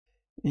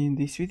In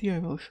this video I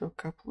will show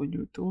a couple of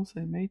new tools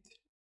I made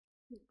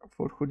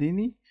for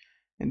Houdini,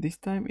 and this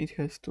time it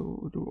has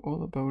to do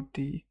all about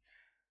the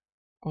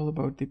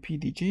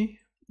PDG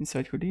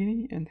inside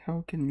Houdini and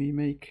how can we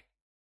make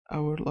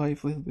our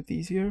life a little bit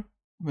easier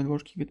when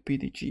working with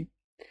PDG.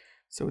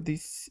 So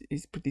this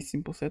is pretty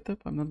simple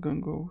setup. I'm not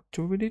going to go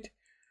through with it,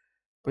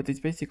 but it's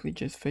basically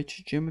just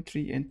fetch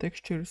geometry and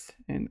textures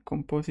and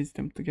composes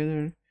them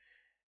together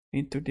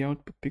into the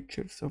output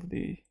pictures of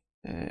the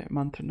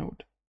mantra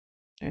node,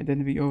 and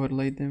then we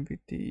overlay them with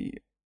the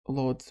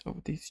loads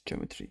of this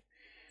geometry.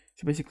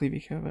 So basically we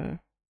have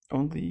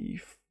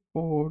only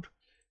 4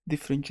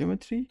 different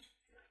geometry,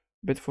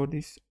 but for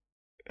this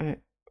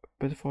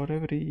but for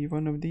every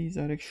one of these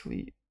are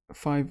actually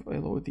 5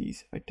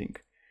 LODs, I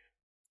think.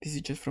 This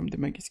is just from the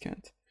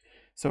Megascan.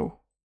 So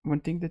one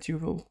thing that you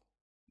will,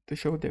 to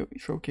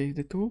showcase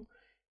the tool,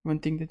 one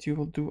thing that you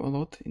will do a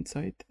lot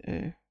inside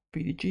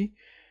PDG,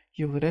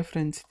 you'll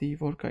reference the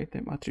work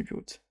item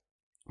attributes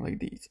like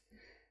these.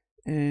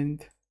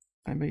 And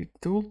I made a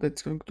tool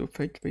that's going to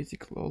fetch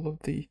basically all of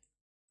the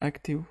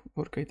active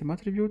work item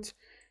attributes,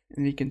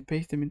 and we can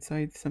paste them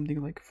inside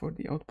something like for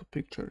the output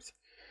pictures.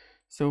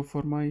 So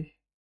for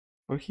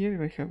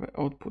here I have an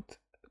output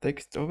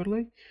text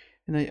overlay,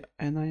 and I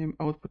am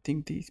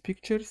outputting these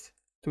pictures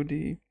to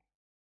the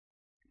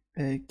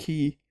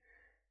key,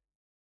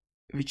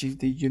 which is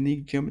the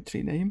unique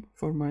geometry name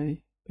for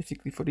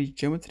basically for each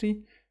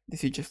geometry.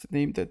 This is just a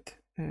name that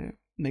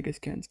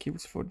Megascan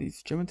gives for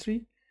this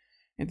geometry,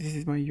 and this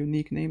is my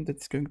unique name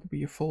that's going to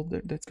be a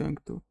folder that's going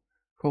to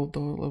hold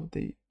all of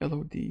the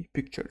LOD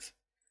pictures.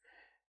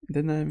 And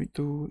then I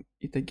do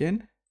it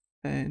again,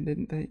 and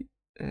then I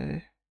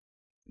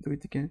do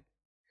it again.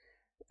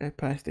 I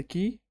pass the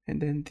key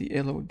and then the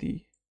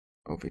LOD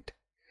of it.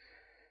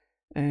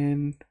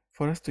 And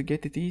for us to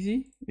get it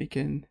easy, we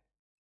can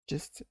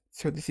just,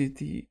 so this is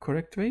the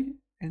correct way,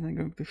 and I'm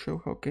going to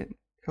show how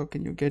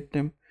can you get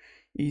them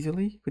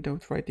easily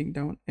without writing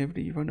down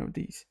every one of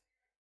these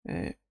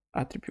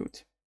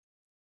attributes.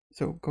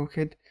 So go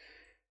ahead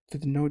to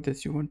the node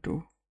that you want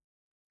to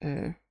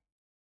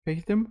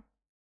paste them.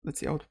 Let's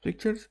see, output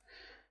pictures.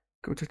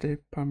 Go to the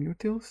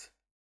PARMUtilities,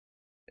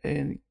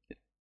 and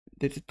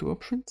there's 2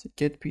 options.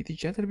 Get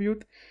PDG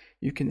attribute.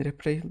 You can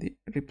replace the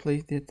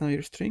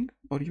entire string,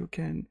 or you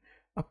can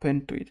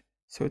append to it.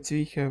 So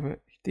we have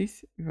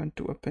this. We want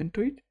to append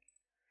to it,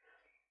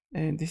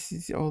 and this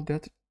is all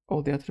the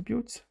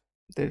attributes.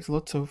 There's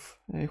lots of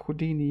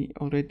Houdini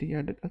already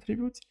added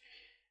attributes,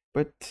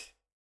 but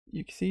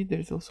you can see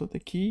there's also the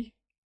key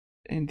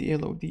and the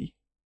LOD.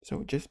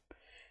 So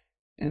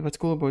and what's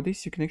cool about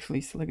this, you can actually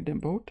select them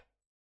both,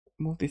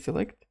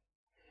 multi-select,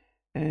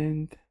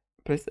 and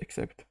press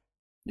accept.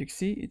 You can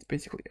see it's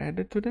basically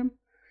added to them,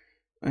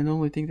 and the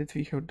only thing that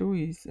we have to do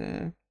is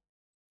a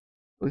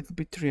little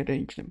bit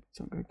rearrange them.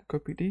 So I'm going to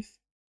copy this,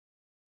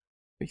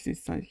 paste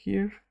this side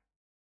here,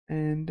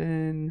 and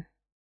then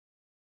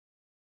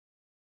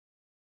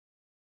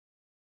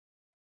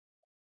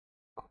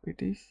copy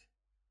this,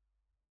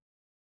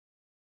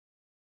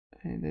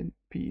 and then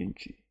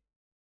PNG,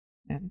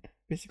 and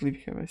basically we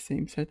have the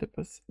same setup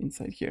as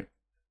inside here,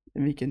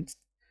 and we can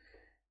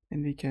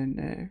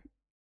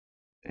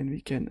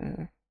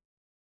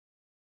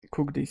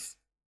cook this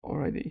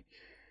already.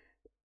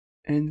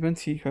 And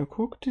once we have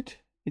cooked it,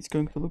 it's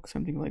going to look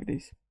something like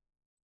this.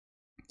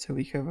 So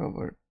we have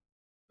our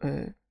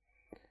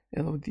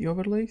LOD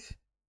overlays,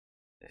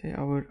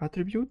 our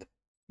attribute,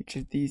 which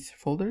is these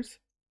folders,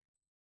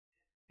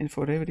 and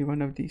for every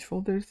one of these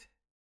folders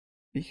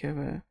we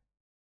have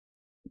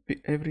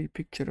every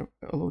picture of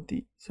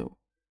LOD, so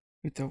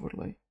with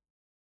overlay.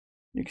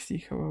 You can see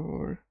how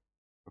our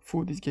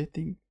food is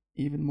getting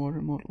even more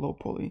and more low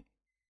poly.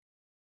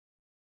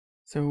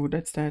 So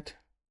that's that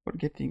for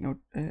getting out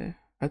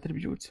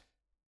attributes,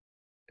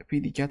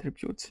 PDG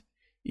attributes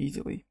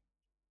easily.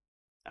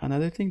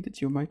 Another thing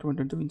that you might want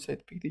to do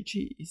inside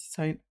PDG is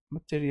assign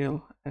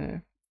material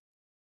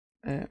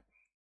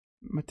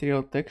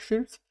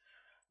textures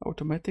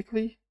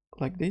automatically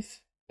like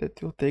this, that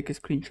will take a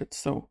screenshot.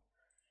 So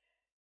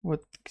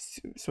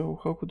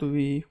how could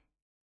we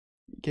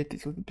get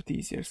this a little bit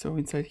easier? So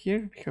inside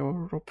here we have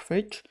our rope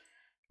fetch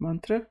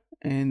mantra,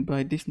 and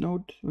by this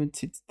node,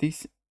 once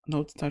this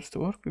node starts to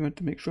work, we want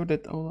to make sure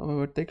that all of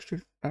our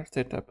textures are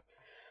set up.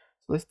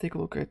 So let's take a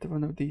look at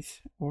one of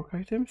these work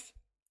items.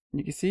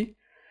 You can see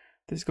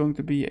there's going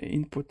to be an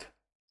input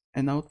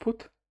and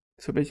output.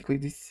 So basically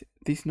this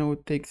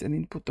node takes an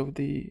input of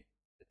the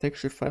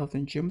texture files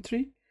and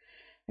geometry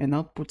and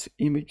outputs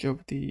image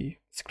of the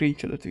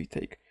screenshot that we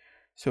take.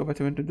 So what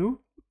I want to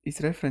do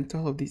is reference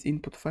all of these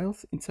input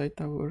files inside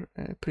our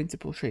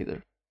principal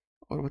shader,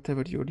 or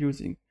whatever you're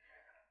using,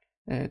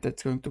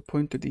 that's going to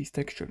point to these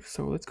textures.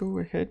 So let's go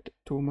ahead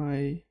to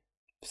my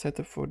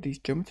setup for this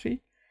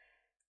geometry.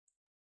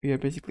 We are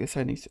basically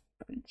assigning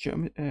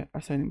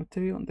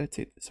material, and that's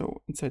it.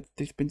 So inside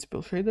this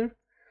principal shader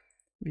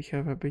we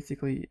have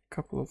basically a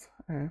couple of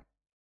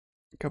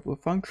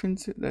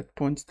functions that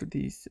points to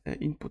these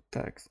input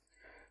tags.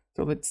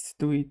 So let's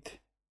do it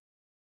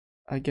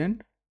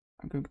again.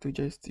 I'm going to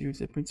just use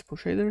the principal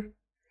shader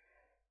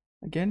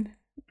again.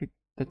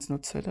 That's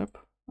not set up.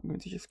 I'm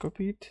going to just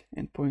copy it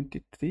and point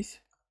it to this.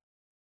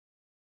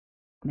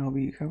 Now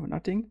we have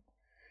nothing.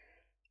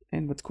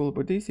 And what's cool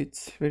about this,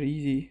 it's very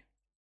easy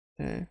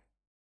to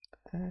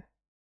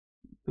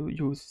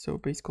use. So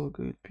base color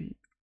could be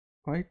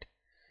white.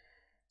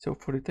 So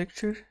for the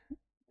texture,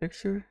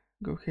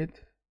 go ahead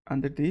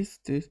under this,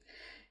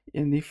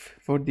 and if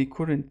for the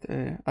current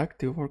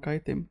active work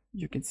item,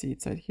 you can see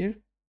it's right here.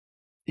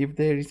 If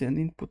there is an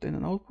input and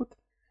an output,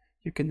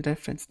 you can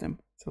reference them.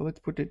 So let's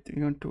put it,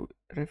 we want to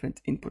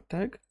reference input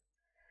tag.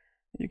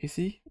 You can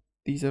see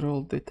these are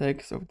all the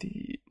tags of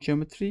the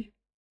geometry,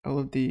 all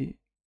of the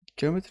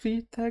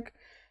geometry tag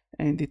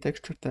and the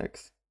texture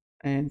tags.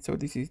 And so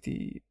this is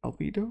the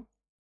albedo.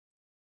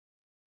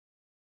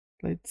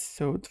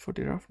 So for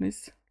the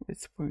roughness,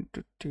 let's point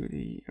to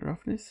the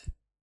roughness.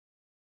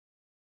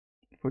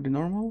 For the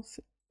normals,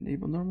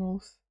 enable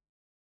normals.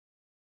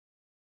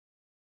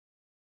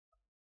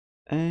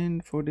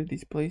 And for the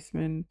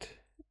displacement,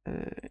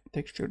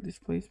 texture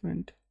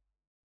displacement,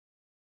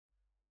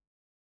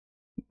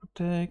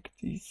 tag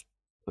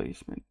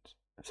displacement.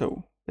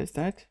 So that's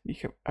that. We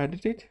have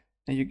added it,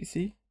 and you can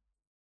see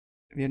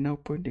we are now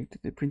pointing to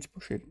the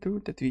principal shader tool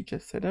that we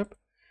just set up,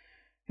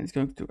 and it's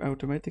going to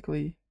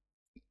automatically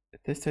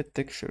set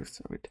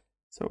textures of it.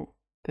 So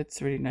that's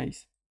very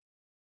nice.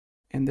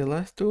 And the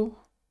last tool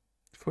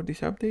for this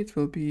update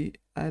will be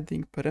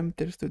adding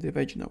parameters to the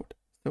wedge node.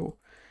 So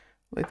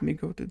let me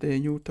go to the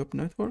new top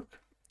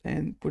network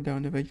and put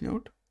down the wedge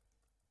node.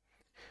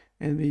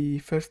 And we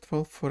first of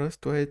all, for us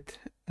to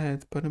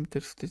add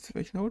parameters to this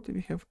wedge node,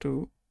 we have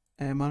to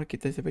mark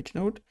it as a wedge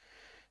node.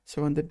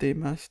 So under the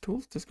mass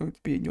tools, there's going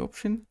to be a new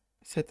option,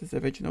 set as a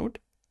wedge node.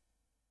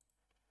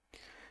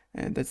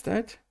 And that's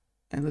that.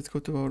 And let's go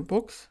to our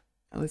box.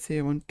 And let's say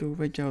I want to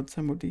wedge out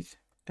some of these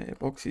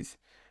boxes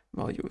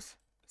values.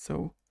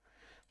 So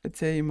let's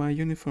say my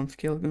uniform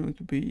scale is going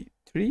to be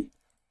 3.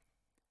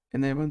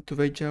 And I want to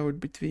wedge out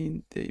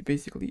between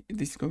basically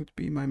this is going to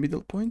be my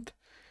middle point.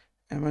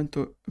 I want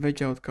to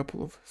wedge out a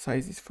couple of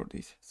sizes for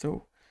this.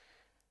 So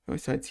go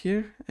sides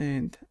here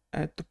and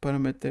add the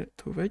parameter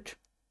to wedge.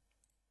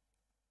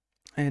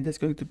 And that's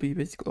going to be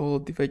basically all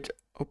of the wedge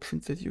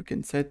options that you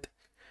can set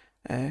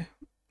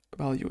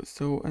values.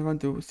 So I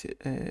want to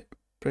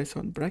press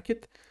on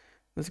bracket.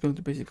 That's going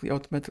to basically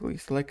automatically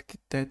select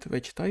that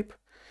wedge type.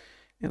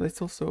 And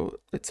let's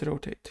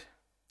rotate,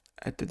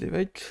 add to the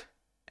wedge,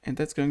 and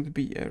that's going to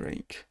be a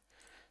range.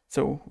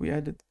 So we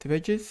added the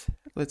wedges.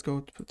 Let's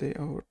go to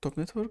our top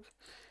network,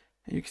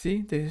 and you can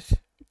see there's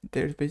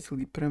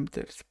basically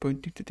parameters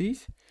pointing to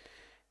these,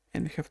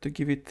 and we have to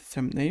give it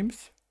some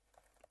names.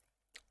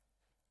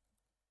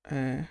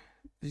 This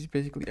is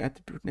basically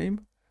attribute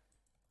name,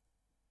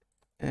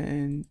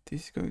 and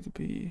this is going to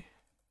be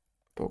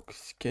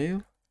box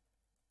scale.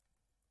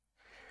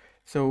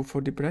 So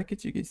for the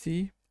brackets, you can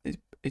see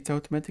it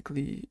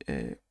automatically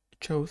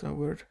chose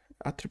our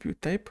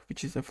attribute type,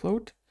 which is a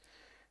float,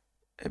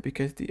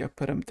 because the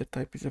parameter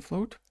type is a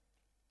float,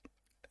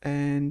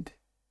 and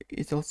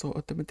it's also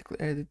automatically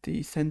added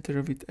the center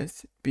of it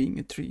as being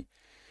a 3,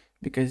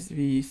 because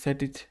we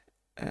set it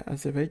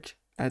as a wedge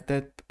at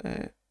that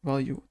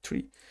value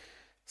 3.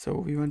 So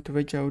we want to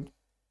wedge out,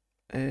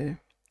 the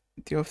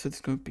offset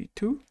is going to be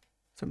 2,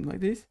 something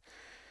like this.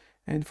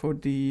 And for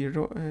the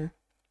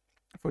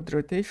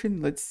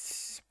rotation,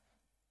 let's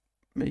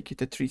make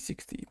it a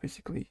 360,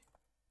 basically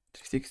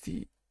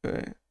 360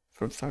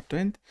 from start to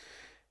end.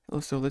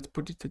 Also, let's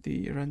put it to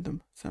the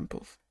random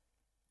samples,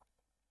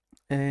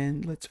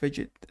 and let's wedge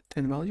it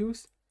 10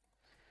 values,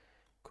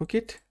 cook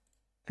it.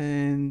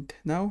 And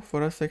now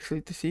for us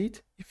actually to see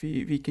it, if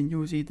we can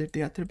use either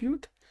the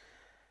attribute,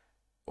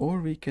 or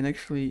we can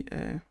actually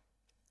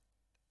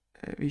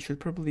we should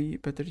probably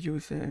better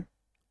use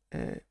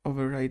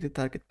override the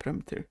target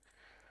parameter,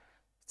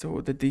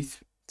 so that these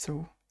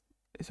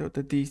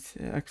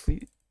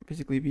actually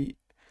basically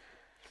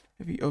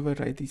we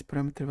override these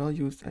parameter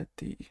values at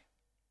the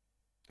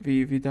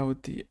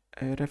without the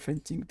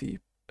referencing the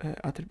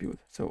attribute.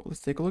 So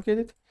let's take a look at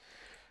it.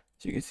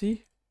 As you can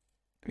see,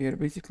 we are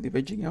basically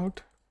wedging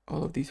out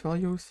all of these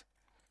values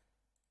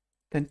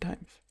 10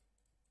 times.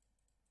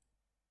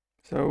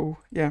 So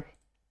yeah,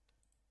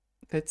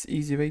 that's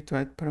easy way to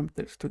add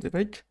parameters to the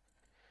wedge.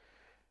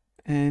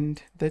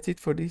 And that's it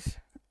for this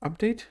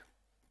update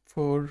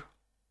for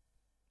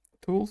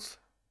tools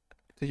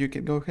that you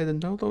can go ahead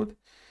and download,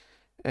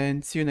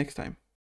 and see you next time.